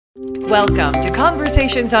Welcome to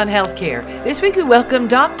Conversations on Healthcare. This week we welcome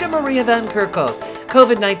Dr. Maria Van Kerkhove,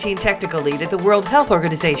 COVID-19 Technical Lead at the World Health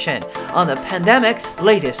Organization, on the pandemic's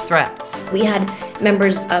latest threats. We had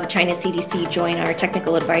members of China's CDC join our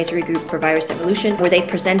technical advisory group for virus evolution, where they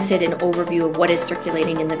presented an overview of what is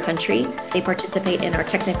circulating in the country. They participate in our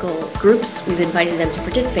technical groups. We've invited them to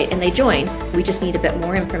participate, and they join. We just need a bit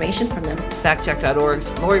more information from them.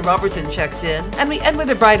 FactCheck.org's Lori Robertson checks in, and we end with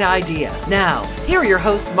a bright idea. Now, here are your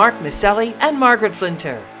hosts, Mark Misselli and Margaret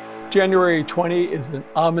Flinter. January 20 is an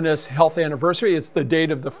ominous health anniversary. It's the date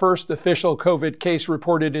of the first official COVID case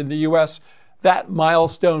reported in the U.S. That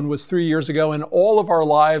milestone was 3 years ago, and all of our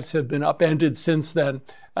lives have been upended since then.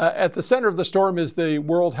 At the center of the storm is the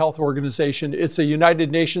World Health Organization. It's a United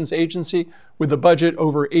Nations agency with a budget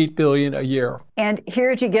over $8 billion a year. And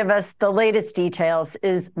here to give us the latest details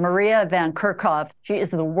is Maria Van Kerkhove. She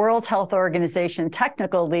is the World Health Organization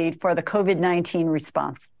technical lead for the COVID-19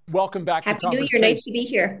 response. Welcome back to Conversation. Happy New Year. Nice to be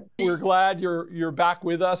here. We're glad you're back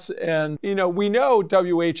with us. And, we know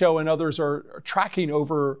WHO and others are tracking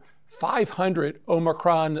over 500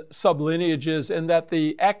 Omicron sublineages, and that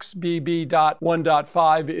the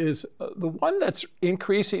XBB.1.5 is the one that's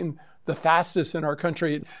increasing the fastest in our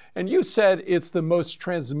country. And you said it's the most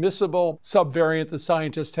transmissible subvariant the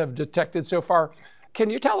scientists have detected so far. Can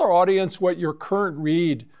you tell our audience what your current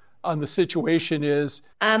read on the situation is?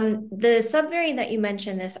 The subvariant that you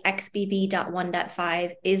mentioned, this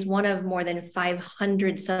XBB.1.5, is one of more than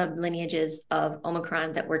 500 sublineages of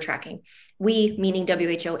Omicron that we're tracking. We, meaning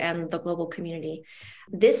WHO and the global community.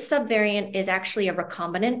 This subvariant is actually a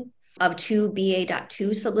recombinant of two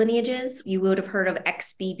BA.2 sublineages. You would have heard of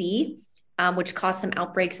XBB, which caused some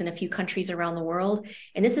outbreaks in a few countries around the world.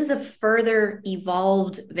 And this is a further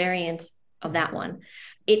evolved variant of that one.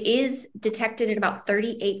 It is detected in about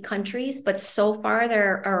 38 countries, but so far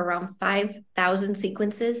there are around 5,000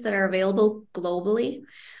 sequences that are available globally.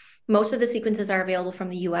 Most of the sequences are available from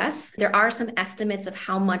the US. There are some estimates of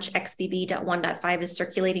how much XBB.1.5 is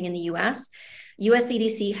circulating in the US. US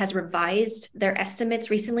CDC has revised their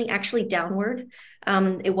estimates recently, actually downward.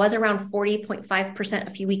 It was around 40.5%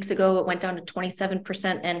 a few weeks ago. It went down to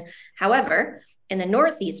 27%. And however, in the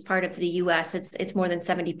northeast part of the US, it's more than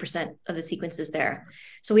 70% of the sequences there.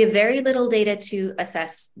 So we have very little data to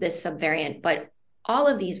assess this subvariant, but all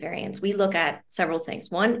of these variants, we look at several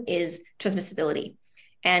things. One is transmissibility.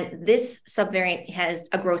 And this subvariant has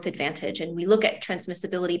a growth advantage. And we look at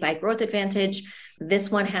transmissibility by growth advantage.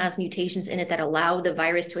 This one has mutations in it that allow the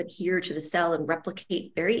virus to adhere to the cell and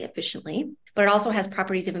replicate very efficiently. But it also has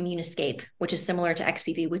properties of immune escape, which is similar to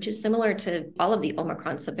XBB, which is similar to all of the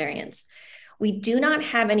Omicron subvariants. We do not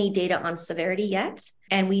have any data on severity yet,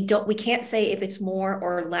 and we can't say if it's more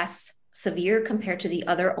or less severe compared to the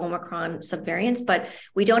other Omicron subvariants, but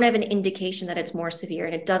we don't have an indication that it's more severe,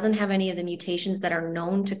 and it doesn't have any of the mutations that are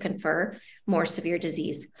known to confer more severe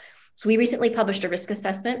disease. So we recently published a risk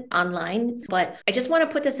assessment online, but I just want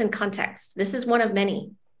to put this in context. This is one of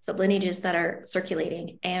many sublineages that are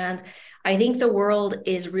circulating, and I think the world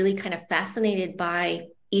is really kind of fascinated by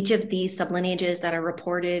each of these sublineages that are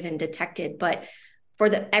reported and detected. But for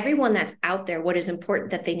everyone that's out there, what is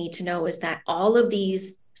important that they need to know is that all of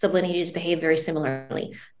these sublineages behave very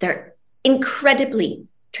similarly. They're incredibly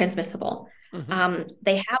transmissible. Mm-hmm.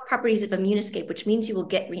 They have properties of immune escape, which means you will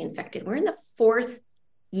get reinfected. We're in the 4th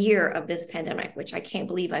year of this pandemic, which I can't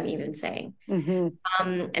believe I'm even saying.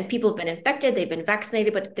 Mm-hmm. And people have been infected, they've been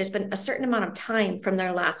vaccinated, but there's been a certain amount of time from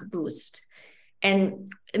their last boost.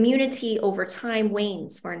 And immunity over time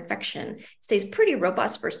wanes for infection. It stays pretty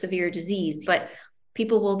robust for severe disease, but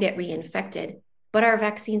people will get reinfected. But our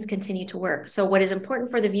vaccines continue to work. So what is important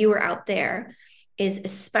for the viewer out there is,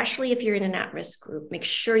 especially if you're in an at-risk group, make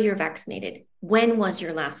sure you're vaccinated. When was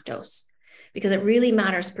your last dose? Because it really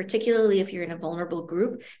matters, particularly if you're in a vulnerable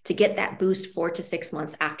group, to get that boost 4 to 6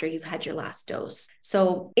 months after you've had your last dose.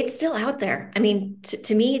 So it's still out there. I mean,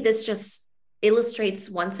 to me, this just illustrates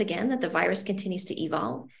once again that the virus continues to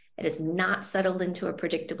evolve. It has not settled into a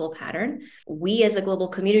predictable pattern. We as a global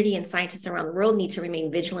community and scientists around the world need to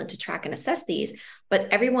remain vigilant to track and assess these. But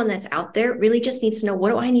everyone that's out there really just needs to know,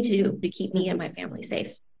 what do I need to do to keep me and my family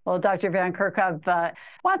safe? Well, Dr. Van Kerkhove, I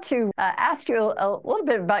want to ask you a little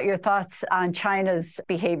bit about your thoughts on China's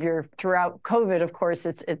behavior throughout COVID. Of course,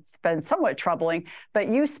 it's been somewhat troubling, but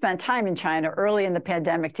you spent time in China early in the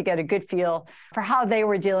pandemic to get a good feel for how they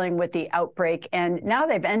were dealing with the outbreak. And now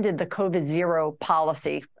they've ended the COVID zero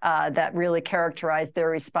policy that really characterized their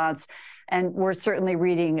response. And we're certainly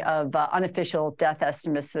reading of unofficial death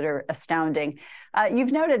estimates that are astounding.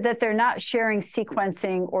 You've noted that they're not sharing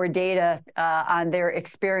sequencing or data on their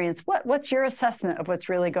experience. What's your assessment of what's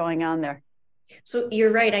really going on there? So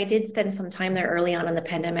you're right. I did spend some time there early on in the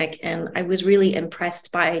pandemic, and I was really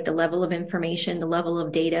impressed by the level of information, the level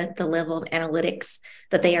of data, the level of analytics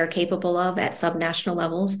that they are capable of at subnational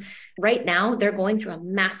levels. Right now, they're going through a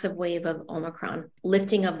massive wave of Omicron,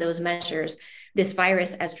 lifting of those measures. This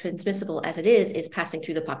virus, as transmissible as it is passing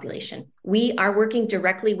through the population. We are working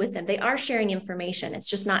directly with them. They are sharing information. It's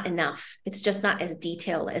just not enough. It's just not as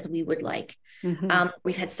detailed as we would like.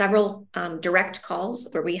 We've had several direct calls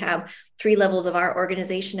where we have 3 levels of our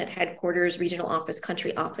organization at headquarters, regional office,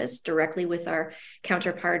 country office, directly with our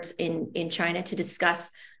counterparts in China to discuss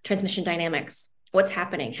transmission dynamics. What's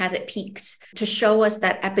happening? Has it peaked? To show us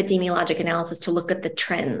that epidemiologic analysis, to look at the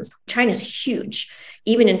trends. China's huge,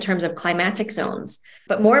 even in terms of climatic zones.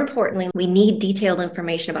 But more importantly, we need detailed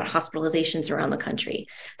information about hospitalizations around the country,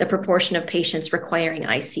 the proportion of patients requiring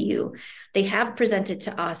ICU. They have presented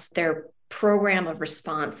to us their program of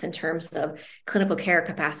response in terms of clinical care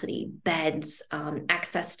capacity, beds,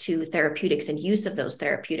 access to therapeutics and use of those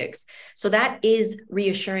therapeutics. So that is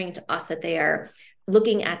reassuring to us that they are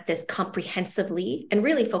looking at this comprehensively and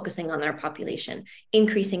really focusing on their population,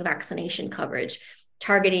 increasing vaccination coverage,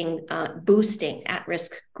 targeting, boosting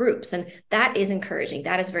at-risk groups. And that is encouraging.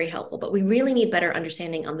 That is very helpful. But we really need better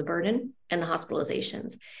understanding on the burden and the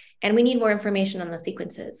hospitalizations. And we need more information on the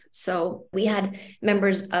sequences. So we had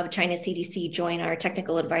members of China CDC join our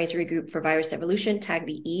technical advisory group for virus evolution,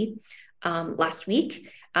 TAGVE, last week,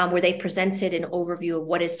 where they presented an overview of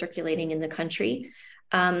what is circulating in the country.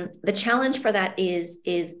 The challenge for that is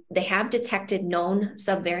they have detected known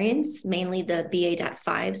subvariants, mainly the BA.5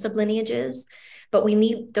 sublineages, but we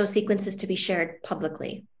need those sequences to be shared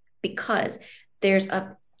publicly because there's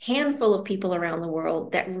a handful of people around the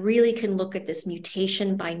world that really can look at this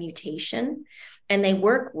mutation by mutation, and they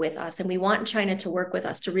work with us, and we want China to work with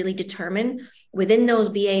us to really determine within those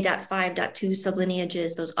BA.5.2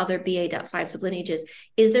 sublineages, those other BA.5 sublineages,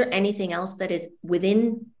 is there anything else that is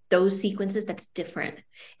within those sequences that's different?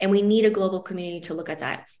 And we need a global community to look at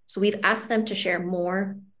that. So we've asked them to share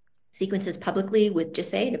more sequences publicly with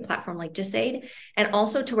GISAID, a platform like GISAID, and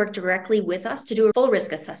also to work directly with us to do a full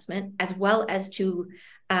risk assessment, as well as to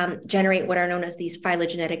generate what are known as these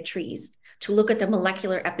phylogenetic trees, to look at the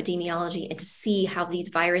molecular epidemiology and to see how these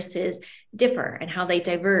viruses differ and how they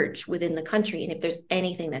diverge within the country and if there's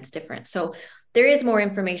anything that's different. So there is more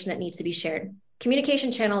information that needs to be shared.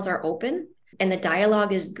 Communication channels are open and the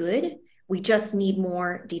dialogue is good. We just need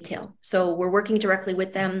more detail. So we're working directly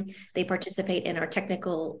with them. They participate in our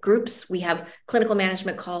technical groups. We have clinical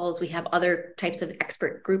management calls. We have other types of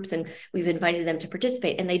expert groups, and we've invited them to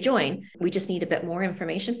participate, and they join. We just need a bit more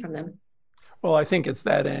information from them. Well, I think it's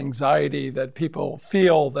that anxiety that people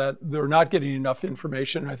feel that they're not getting enough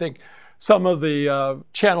information. I think some of the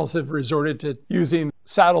channels have resorted to using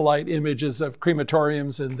satellite images of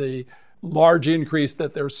crematoriums and the large increase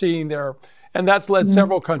that they're seeing there. And that's led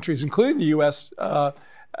several countries, including the U.S.,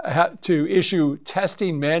 to issue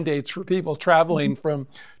testing mandates for people traveling from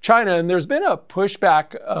China. And there's been a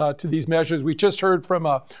pushback to these measures. We just heard from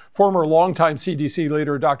a former longtime CDC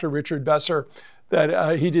leader, Dr. Richard Besser,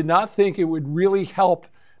 that he did not think it would really help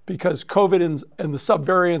because COVID and the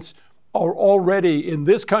subvariants are already in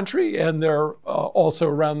this country and they're also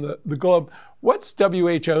around the globe. What's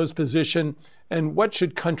WHO's position and what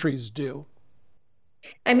should countries do?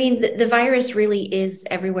 I mean, the virus really is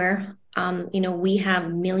everywhere. We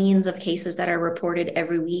have millions of cases that are reported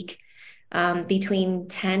every week. Between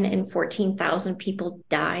 10 and 14,000 people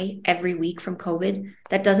die every week from COVID.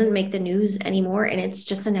 That doesn't make the news anymore, and it's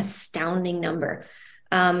just an astounding number.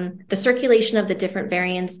 The circulation of the different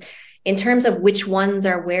variants, in terms of which ones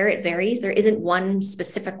are where, it varies. There isn't one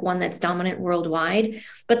specific one that's dominant worldwide,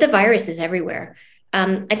 but the virus is everywhere.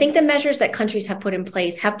 I think the measures that countries have put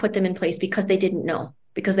them in place because they didn't know,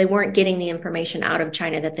 because they weren't getting the information out of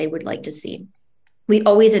China that they would like to see. We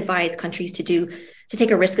always advise countries to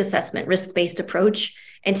take a risk assessment, risk-based approach,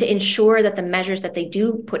 and to ensure that the measures that they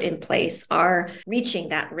do put in place are reaching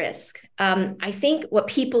that risk. I think what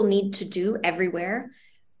people need to do everywhere,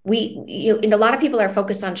 and a lot of people are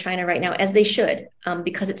focused on China right now, as they should,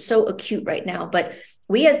 because it's so acute right now. But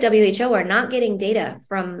we as WHO are not getting data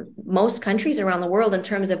from most countries around the world in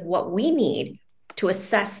terms of what we need to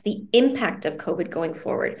assess the impact of COVID going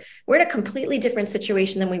forward. We're in a completely different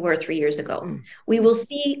situation than we were 3 years ago. We will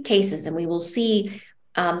see cases and we will see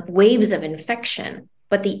waves of infection,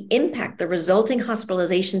 but the impact, the resulting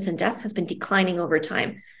hospitalizations and deaths has been declining over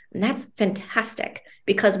time. And that's fantastic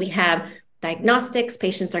because we have diagnostics,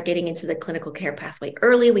 patients are getting into the clinical care pathway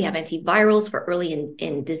early. We have antivirals for early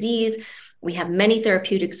in disease. We have many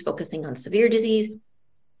therapeutics focusing on severe disease,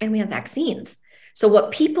 and we have vaccines. So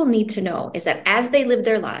what people need to know is that as they live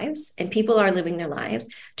their lives, and people are living their lives,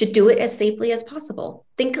 to do it as safely as possible.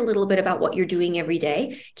 Think a little bit about what you're doing every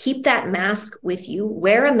day. Keep that mask with you.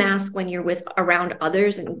 Wear a mask when you're around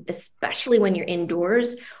others, and especially when you're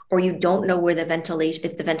indoors or you don't know where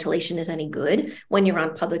if the ventilation is any good when you're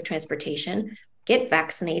on public transportation. Get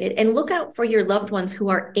vaccinated and look out for your loved ones who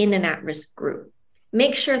are in an at-risk group.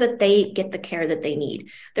 Make sure that they get the care that they need.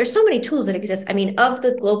 There's so many tools that exist. I mean, of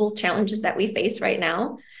the global challenges that we face right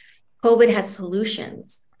now, COVID has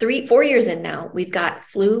solutions. 4 years in now, we've got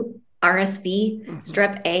flu, RSV,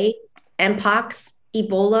 strep A, Mpox,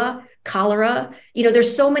 Ebola, cholera.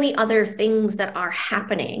 There's so many other things that are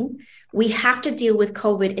happening. We have to deal with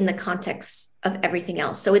COVID in the context of everything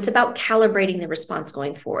else. So it's about calibrating the response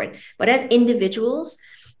going forward. But as individuals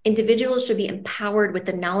should be empowered with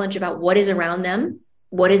the knowledge about what is around them.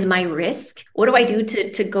 What is my risk? What do I do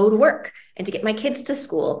to go to work and to get my kids to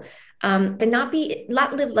school? But not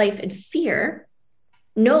live life in fear.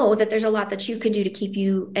 Know that there's a lot that you can do to keep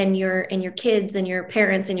you and your kids and your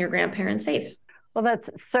parents and your grandparents safe. Well, that's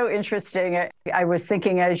so interesting. I was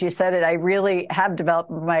thinking, as you said it, I really have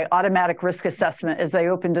developed my automatic risk assessment as I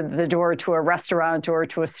opened the door to a restaurant or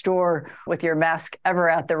to a store with your mask ever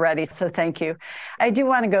at the ready. So thank you. I do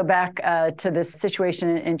want to go back to this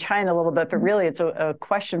situation in China a little bit, but really it's a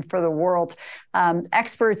question for the world.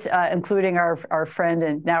 Experts, including our friend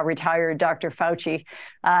and now retired Dr. Fauci,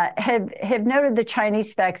 have noted the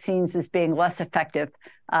Chinese vaccines as being less effective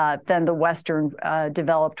than the Western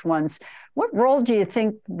developed ones. What role do you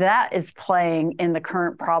think that is playing in the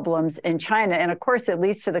current problems in China? And of course, it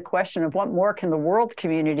leads to the question of what more can the world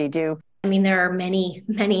community do? I mean, there are many,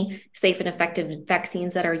 many safe and effective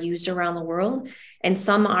vaccines that are used around the world, and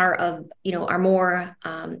some are more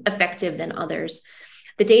effective than others.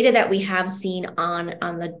 The data that we have seen on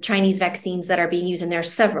the Chinese vaccines that are being used, and there are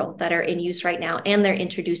several that are in use right now, and they're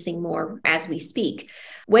introducing more as we speak.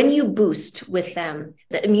 When you boost with them,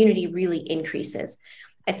 the immunity really increases,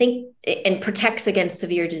 I think, and protects against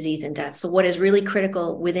severe disease and death. So what is really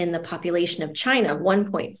critical within the population of China,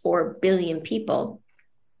 1.4 billion people,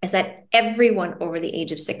 is that everyone over the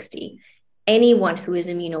age of 60, anyone who is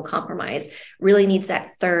immunocompromised, really needs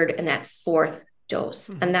that third and that fourth dose.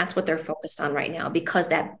 And that's what they're focused on right now, because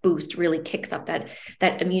that boost really kicks up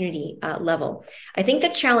that immunity level. I think the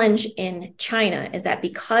challenge in China is that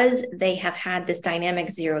because they have had this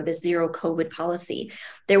this zero COVID policy,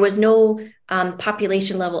 there was no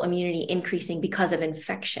population level immunity increasing because of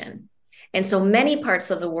infection. And so many parts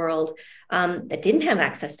of the world that didn't have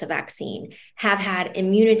access to vaccine have had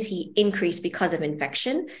immunity increase because of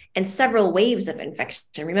infection and several waves of infection.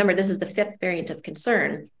 Remember, this is the 5th variant of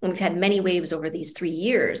concern, and we've had many waves over these 3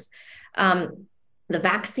 years. The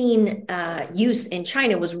vaccine use in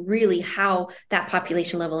China was really how that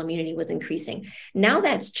population level immunity was increasing. Now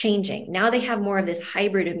that's changing. Now they have more of this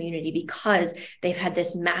hybrid immunity because they've had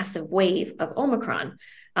this massive wave of Omicron.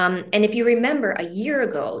 And if you remember a year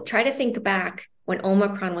ago, try to think back when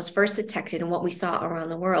Omicron was first detected and what we saw around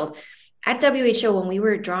the world. At WHO, when we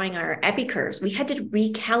were drawing our epi curves, we had to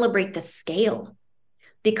recalibrate the scale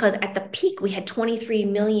because at the peak, we had 23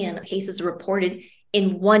 million cases reported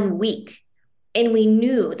in 1 week. And we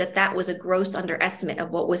knew that was a gross underestimate of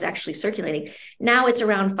what was actually circulating. Now it's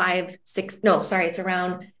around it's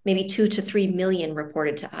around maybe 2 to 3 million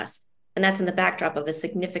reported to us. And that's in the backdrop of a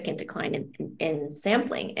significant decline in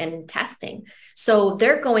sampling and testing. So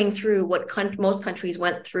they're going through what most countries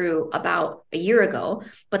went through about a year ago,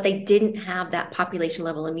 but they didn't have that population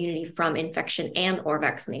level immunity from infection and or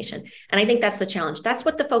vaccination. And I think that's the challenge. That's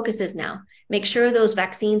what the focus is now. Make sure those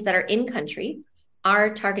vaccines that are in country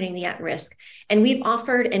are targeting the at-risk. And we've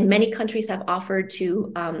offered, and many countries have offered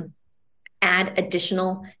to add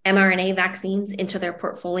additional mRNA vaccines into their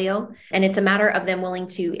portfolio. And it's a matter of them willing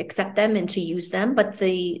to accept them and to use them. But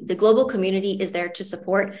the global community is there to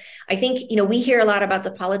support. I think, we hear a lot about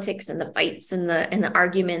the politics and the fights and the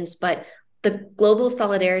arguments, but the global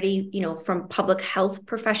solidarity, from public health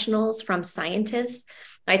professionals, from scientists,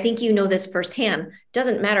 I think this firsthand.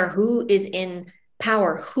 Doesn't matter who is in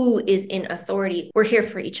power, who is in authority, we're here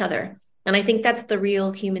for each other. And I think that's the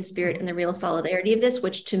real human spirit and the real solidarity of this,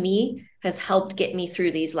 which to me has helped get me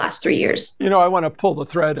through these last 3 years. I want to pull the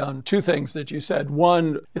thread on 2 things that you said.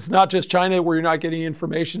 One, it's not just China where you're not getting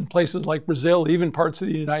information, places like Brazil, even parts of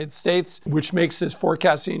the United States, which makes this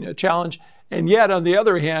forecasting a challenge. And yet, on the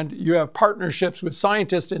other hand, you have partnerships with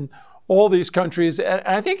scientists in all these countries. And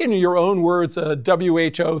I think in your own words, a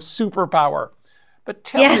WHO superpower. But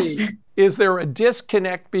tell me, is there a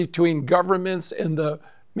disconnect between governments and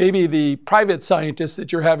maybe the private scientists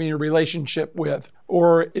that you're having a relationship with,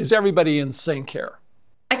 or is everybody in sync here?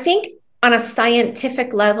 I think on a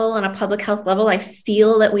scientific level, on a public health level, I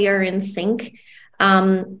feel that we are in sync.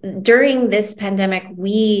 During this pandemic,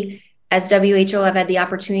 we as WHO have had the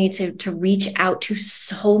opportunity to reach out to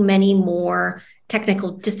so many more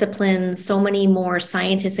technical disciplines, so many more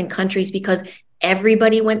scientists and countries, because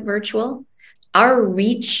everybody went virtual. Our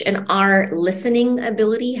reach and our listening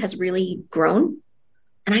ability has really grown.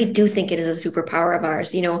 And I do think it is a superpower of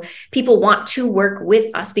ours. People want to work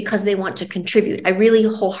with us because they want to contribute. I really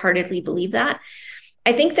wholeheartedly believe that.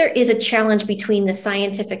 I think there is a challenge between the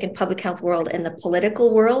scientific and public health world and the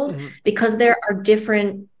political world, because there are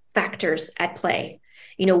different factors at play.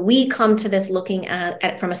 We come to this looking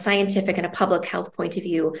at from a scientific and a public health point of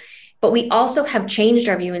view, but we also have changed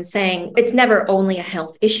our view in saying it's never only a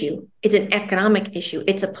health issue. It's an economic issue.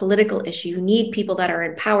 It's a political issue. You need people that are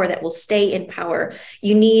in power that will stay in power.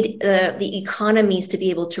 You need the economies to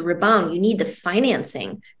be able to rebound. You need the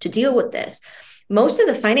financing to deal with this. Most of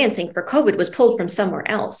the financing for COVID was pulled from somewhere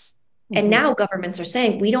else. And now governments are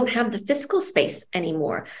saying we don't have the fiscal space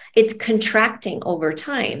anymore. It's contracting over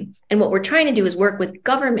time. And what we're trying to do is work with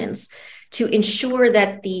governments to ensure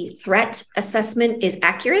that the threat assessment is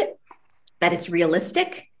accurate, that it's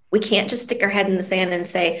realistic. We can't just stick our head in the sand and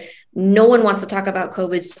say, no one wants to talk about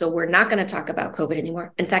COVID, so we're not going to talk about COVID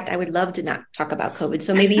anymore. In fact, I would love to not talk about COVID.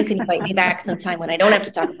 So maybe you can invite me back sometime when I don't have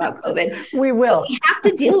to talk about COVID. We will. But we have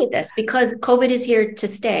to deal with this because COVID is here to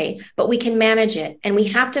stay, but we can manage it. And we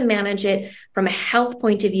have to manage it from a health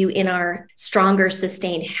point of view in our stronger,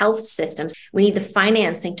 sustained health systems. We need the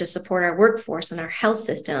financing to support our workforce and our health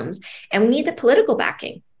systems. And we need the political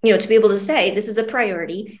backing, to be able to say this is a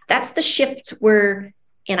priority. That's the shift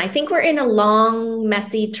and I think we're in a long,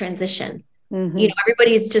 messy transition.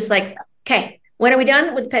 Everybody's just like, okay, when are we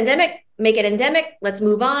done with the pandemic? Make it endemic. Let's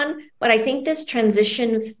move on. But I think this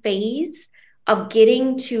transition phase of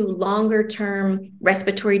getting to longer term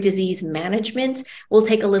respiratory disease management will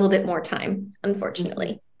take a little bit more time,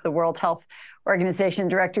 unfortunately. The World Health Organization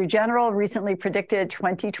Director General recently predicted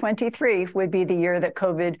 2023 would be the year that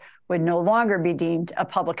COVID would no longer be deemed a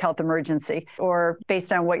public health emergency. Or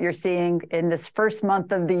based on what you're seeing in this first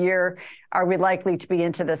month of the year, are we likely to be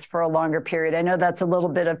into this for a longer period? I know that's a little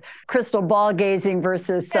bit of crystal ball gazing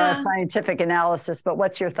versus scientific analysis, but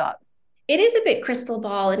what's your thought? It is a bit crystal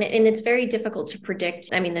ball, and it's very difficult to predict.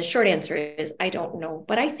 I mean, the short answer is I don't know,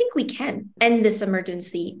 but I think we can end this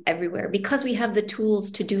emergency everywhere because we have the tools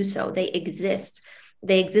to do so. They exist.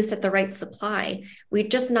 They exist at the right supply. We're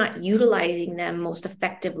just not utilizing them most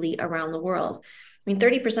effectively around the world. I mean,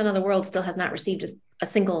 30% of the world still has not received a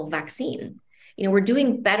single vaccine. We're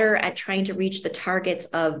doing better at trying to reach the targets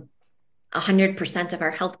of 100% of our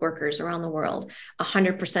health workers around the world,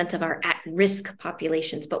 100% of our at-risk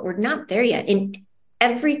populations, but we're not there yet. In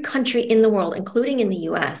every country in the world, including in the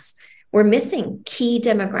US, we're missing key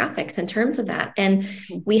demographics in terms of that. And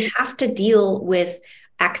we have to deal with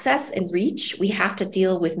access and reach. We have to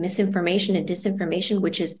deal with misinformation and disinformation,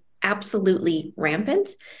 which is absolutely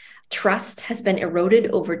rampant. Trust has been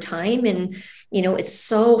eroded over time, and it's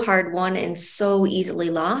so hard won and so easily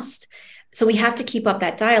lost. So we have to keep up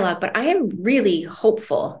that dialogue, but I am really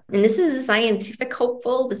hopeful. And this is a scientific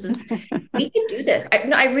hopeful. We can do this.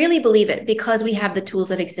 I really believe it because we have the tools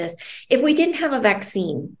that exist. If we didn't have a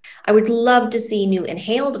vaccine, I would love to see new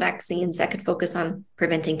inhaled vaccines that could focus on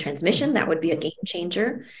preventing transmission. That would be a game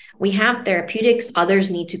changer. We have therapeutics. Others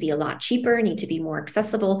need to be a lot cheaper, need to be more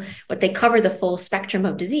accessible, but they cover the full spectrum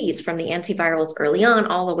of disease from the antivirals early on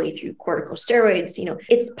all the way through corticosteroids.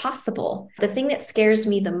 It's possible. The thing that scares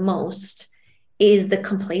me the most is the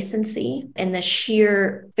complacency and the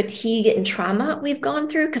sheer fatigue and trauma we've gone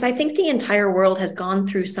through. Because I think the entire world has gone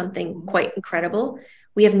through something quite incredible.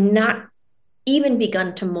 We have not even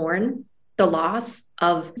begun to mourn the loss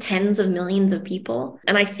of tens of millions of people.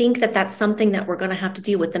 And I think that that's something that we're going to have to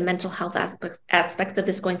deal with, the mental health aspects of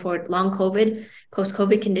this going forward. Long COVID,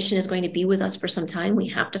 post-COVID condition is going to be with us for some time. We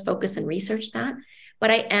have to focus and research that. But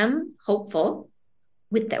I am hopeful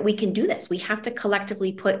that we can do this. We have to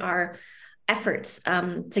collectively put our efforts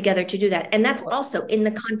together to do that. And that's also in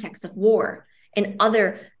the context of war and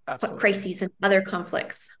other crises and other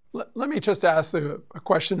conflicts. Let me just ask a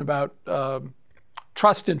question about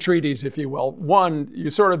trust in treaties, if you will. One, you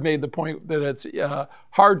sort of made the point that it's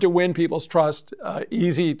hard to win people's trust,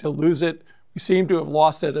 easy to lose it. We seem to have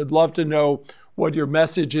lost it. I'd love to know what your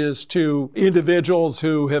message is to individuals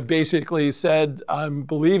who have basically said, I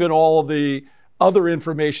believe in all of the other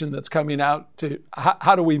information that's coming out. To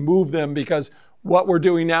how do we move them? Because what we're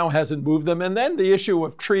doing now hasn't moved them. And then the issue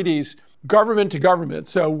of treaties, government to government.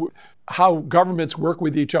 So how governments work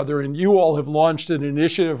with each other, and you all have launched an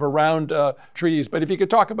initiative around treaties. But if you could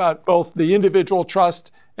talk about both the individual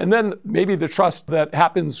trust and then maybe the trust that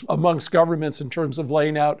happens amongst governments in terms of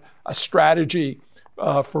laying out a strategy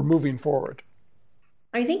for moving forward.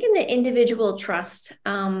 I think in the individual trust,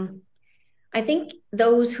 I think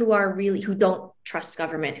those who don't trust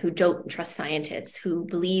government, who don't trust scientists, who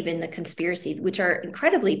believe in the conspiracy, which are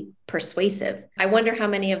incredibly persuasive. I wonder how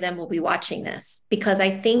many of them will be watching this, because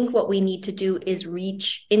I think what we need to do is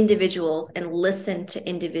reach individuals and listen to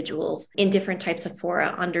individuals in different types of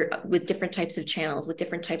fora, with different types of channels, with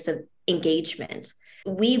different types of engagement.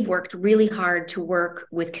 We've worked really hard to work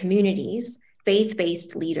with communities,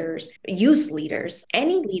 faith-based leaders, youth leaders,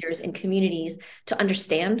 any leaders in communities to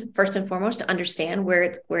understand, first and foremost, to understand where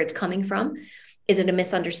it's coming from. Is it a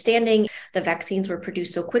misunderstanding? The vaccines were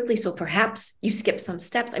produced so quickly, so perhaps you skip some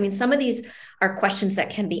steps. I mean, some of these are questions that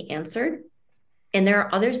can be answered, and there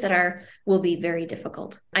are others that will be very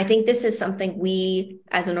difficult. I think this is something we,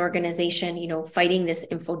 as an organization, fighting this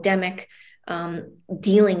infodemic,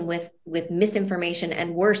 dealing with misinformation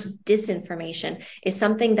and worse, disinformation, is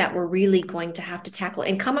something that we're really going to have to tackle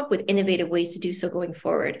and come up with innovative ways to do so going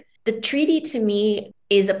forward. The treaty, to me,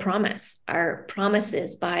 is a promise, are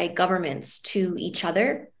promises by governments to each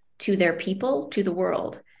other, to their people, to the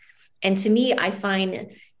world. And to me, I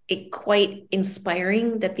find it quite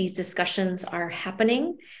inspiring that these discussions are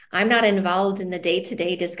happening. I'm not involved in the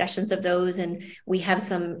day-to-day discussions of those, and we have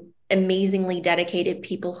some amazingly dedicated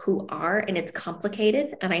people who are, and it's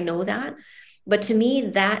complicated, and I know that. But to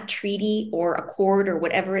me, that treaty or accord or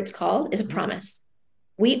whatever it's called is a promise.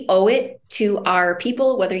 We owe it to our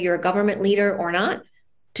people, whether you're a government leader or not,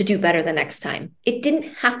 to do better the next time. It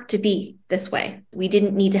didn't have to be this way. We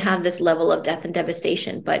didn't need to have this level of death and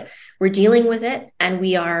devastation, but we're dealing with it, and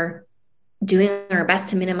we are doing our best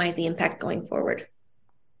to minimize the impact going forward.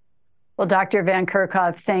 Well, Dr. Van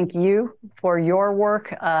Kerkhove, thank you for your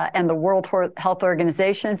work and the World Health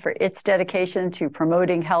Organization for its dedication to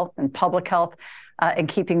promoting health and public health and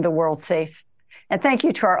keeping the world safe. And thank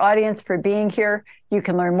you to our audience for being here. You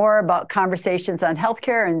can learn more about Conversations on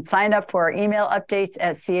Healthcare and sign up for our email updates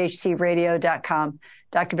at chcradio.com.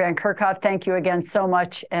 Dr. Van Kerkhove, thank you again so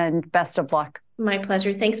much, and best of luck. My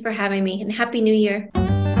pleasure. Thanks for having me, and Happy New Year.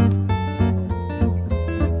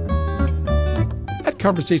 At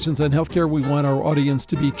Conversations on Healthcare, we want our audience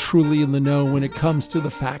to be truly in the know when it comes to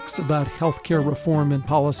the facts about healthcare reform and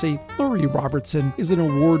policy. Lori Robertson is an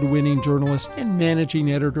award-winning journalist and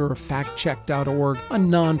managing editor of FactCheck.org, a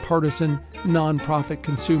nonpartisan, nonprofit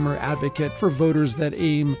consumer advocate for voters that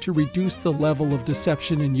aim to reduce the level of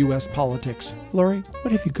deception in U.S. politics. Lori,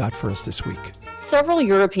 what have you got for us this week? Several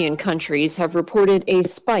European countries have reported a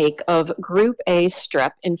spike of Group A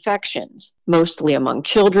strep infections, mostly among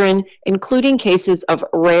children, including cases of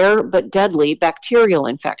rare but deadly bacterial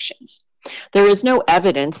infections. There is no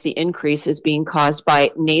evidence the increase is being caused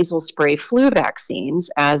by nasal spray flu vaccines,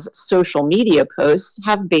 as social media posts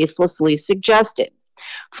have baselessly suggested.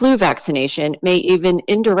 Flu vaccination may even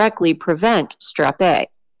indirectly prevent strep A.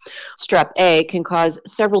 Strep A can cause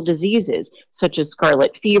several diseases, such as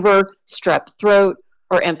scarlet fever, strep throat,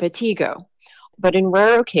 or impetigo. But in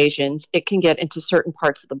rare occasions, it can get into certain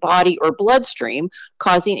parts of the body or bloodstream,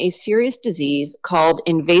 causing a serious disease called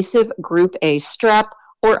invasive Group A strep,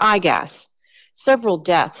 or IGAS. Several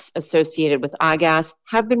deaths associated with IGAS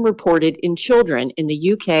have been reported in children in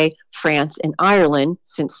the UK, France, and Ireland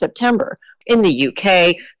since September. In the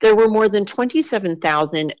UK, there were more than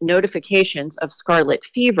 27,000 notifications of scarlet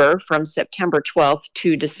fever from September 12th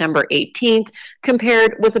to December 18th,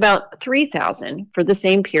 compared with about 3,000 for the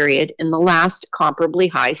same period in the last comparably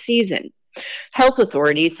high season. Health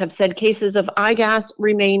authorities have said cases of IGAS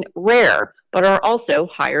remain rare, but are also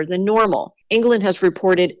higher than normal. England has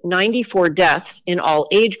reported 94 deaths in all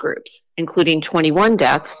age groups, including 21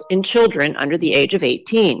 deaths in children under the age of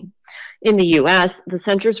 18. In the U.S., the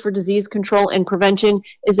Centers for Disease Control and Prevention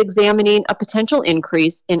is examining a potential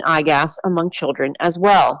increase in IGAS among children as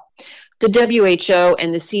well. The WHO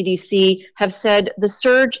and the CDC have said the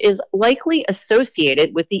surge is likely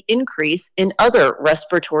associated with the increase in other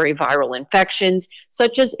respiratory viral infections,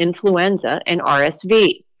 such as influenza and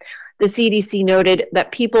RSV. The CDC noted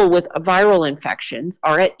that people with viral infections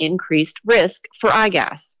are at increased risk for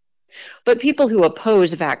IGAS. But people who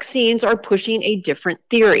oppose vaccines are pushing a different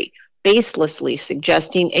theory, baselessly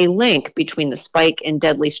suggesting a link between the spike in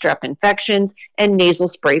deadly strep infections and nasal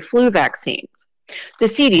spray flu vaccines. The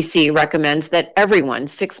CDC recommends that everyone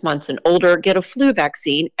 6 months and older get a flu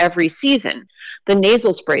vaccine every season. The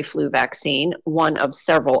nasal spray flu vaccine, one of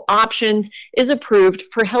several options, is approved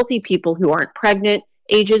for healthy people who aren't pregnant,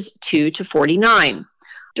 ages 2 to 49.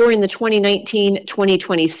 During the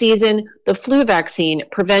 2019-2020 season, the flu vaccine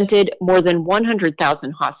prevented more than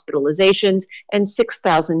 100,000 hospitalizations and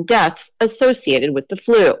 6,000 deaths associated with the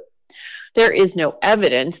flu. There is no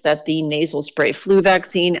evidence that the nasal spray flu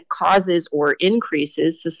vaccine causes or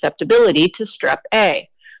increases susceptibility to strep A.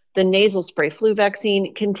 The nasal spray flu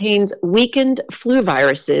vaccine contains weakened flu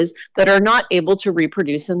viruses that are not able to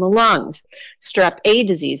reproduce in the lungs. Strep A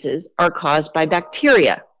diseases are caused by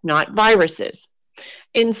bacteria, not viruses.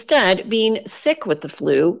 Instead, being sick with the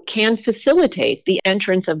flu can facilitate the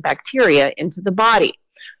entrance of bacteria into the body.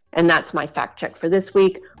 And that's my fact check for this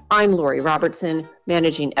week. I'm Lori Robertson,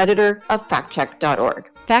 managing editor of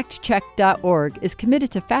factcheck.org. Factcheck.org is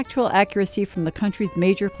committed to factual accuracy from the country's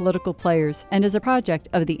major political players and is a project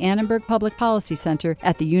of the Annenberg Public Policy Center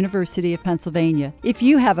at the University of Pennsylvania. If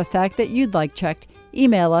you have a fact that you'd like checked,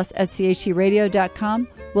 email us at chcradio.com.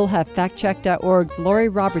 We'll have factcheck.org's Lori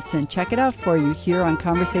Robertson check it out for you here on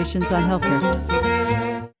Conversations on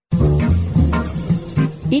Healthcare.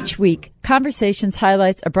 Each week, Conversations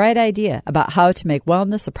highlights a bright idea about how to make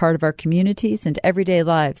wellness a part of our communities and everyday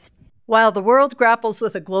lives. While the world grapples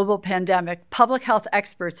with a global pandemic, public health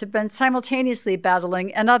experts have been simultaneously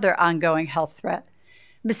battling another ongoing health threat.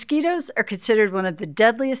 Mosquitoes are considered one of the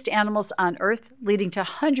deadliest animals on Earth, leading to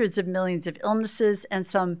hundreds of millions of illnesses and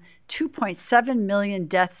some 2.7 million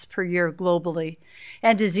deaths per year globally.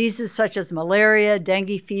 And diseases such as malaria,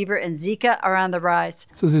 dengue fever, and Zika are on the rise.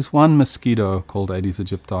 So there's this one mosquito called Aedes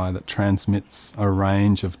aegypti that transmits a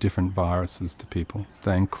range of different viruses to people.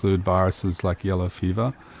 They include viruses like yellow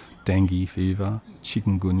fever, dengue fever,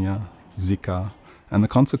 chikungunya, Zika, and the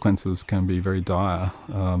consequences can be very dire,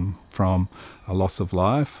 from a loss of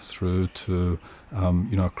life through to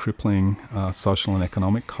crippling social and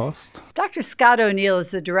economic cost. Dr. Scott O'Neill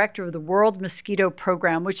is the director of the World Mosquito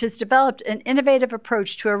Program, which has developed an innovative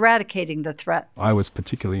approach to eradicating the threat. I was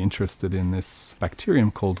particularly interested in this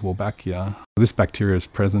bacterium called Wolbachia. This bacteria is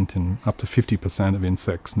present in up to 50% of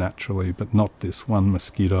insects naturally, but not this one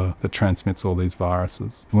mosquito that transmits all these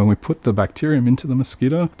viruses. When we put the bacterium into the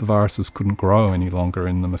mosquito, the viruses couldn't grow any longer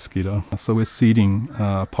in the mosquito. So we're seeding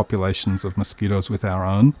populations of mosquitoes with our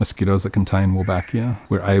own mosquitoes that contain Wolbachia.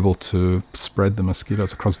 We're able to spread the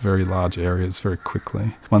mosquitoes across very large areas very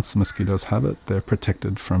quickly. Once the mosquitoes have it, they're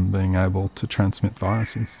protected from being able to transmit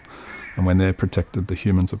viruses. And when they're protected, the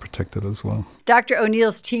humans are protected as well. Dr.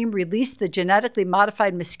 O'Neill's team released the genetically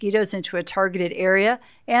modified mosquitoes into a targeted area,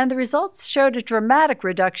 and the results showed a dramatic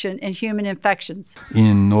reduction in human infections.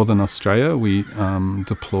 In northern Australia, we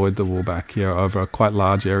deployed the Wolbachia over quite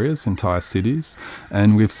large areas, entire cities,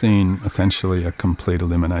 and we've seen essentially a complete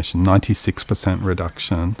elimination, 96%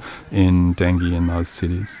 reduction in dengue in those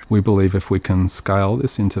cities. We believe if we can scale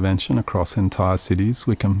this intervention across entire cities,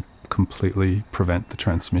 we can completely prevent the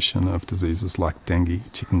transmission of diseases like dengue,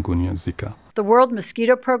 chikungunya, Zika. The World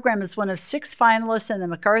Mosquito Program is one of 6 finalists in the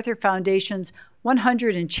MacArthur Foundation's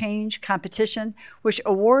 100 and Change competition, which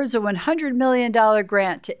awards a $100 million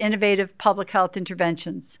grant to innovative public health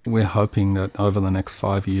interventions. We're hoping that over the next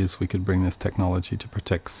 5 years we could bring this technology to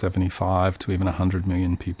protect 75 to even 100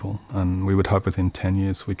 million people. And we would hope within 10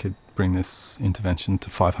 years we could bring this intervention to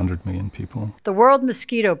 500 million people. The World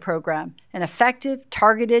Mosquito Program, an effective,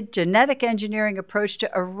 targeted genetic engineering approach to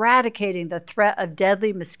eradicating the threat of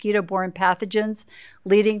deadly mosquito-borne pathogens,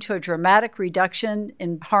 leading to a dramatic reduction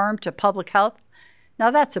in harm to public health. Now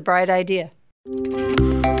that's a bright idea.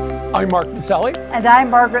 I'm Mark Maselli. And I'm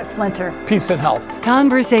Margaret Flinter. Peace and health.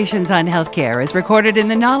 Conversations on Healthcare is recorded in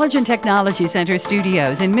the Knowledge and Technology Center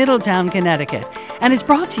studios in Middletown, Connecticut, and is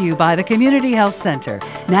brought to you by the Community Health Center,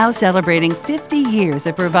 now celebrating 50 years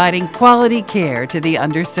of providing quality care to the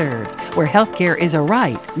underserved, where healthcare is a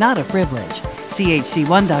right, not a privilege.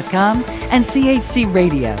 CHC1.com and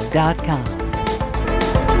CHCRadio.com.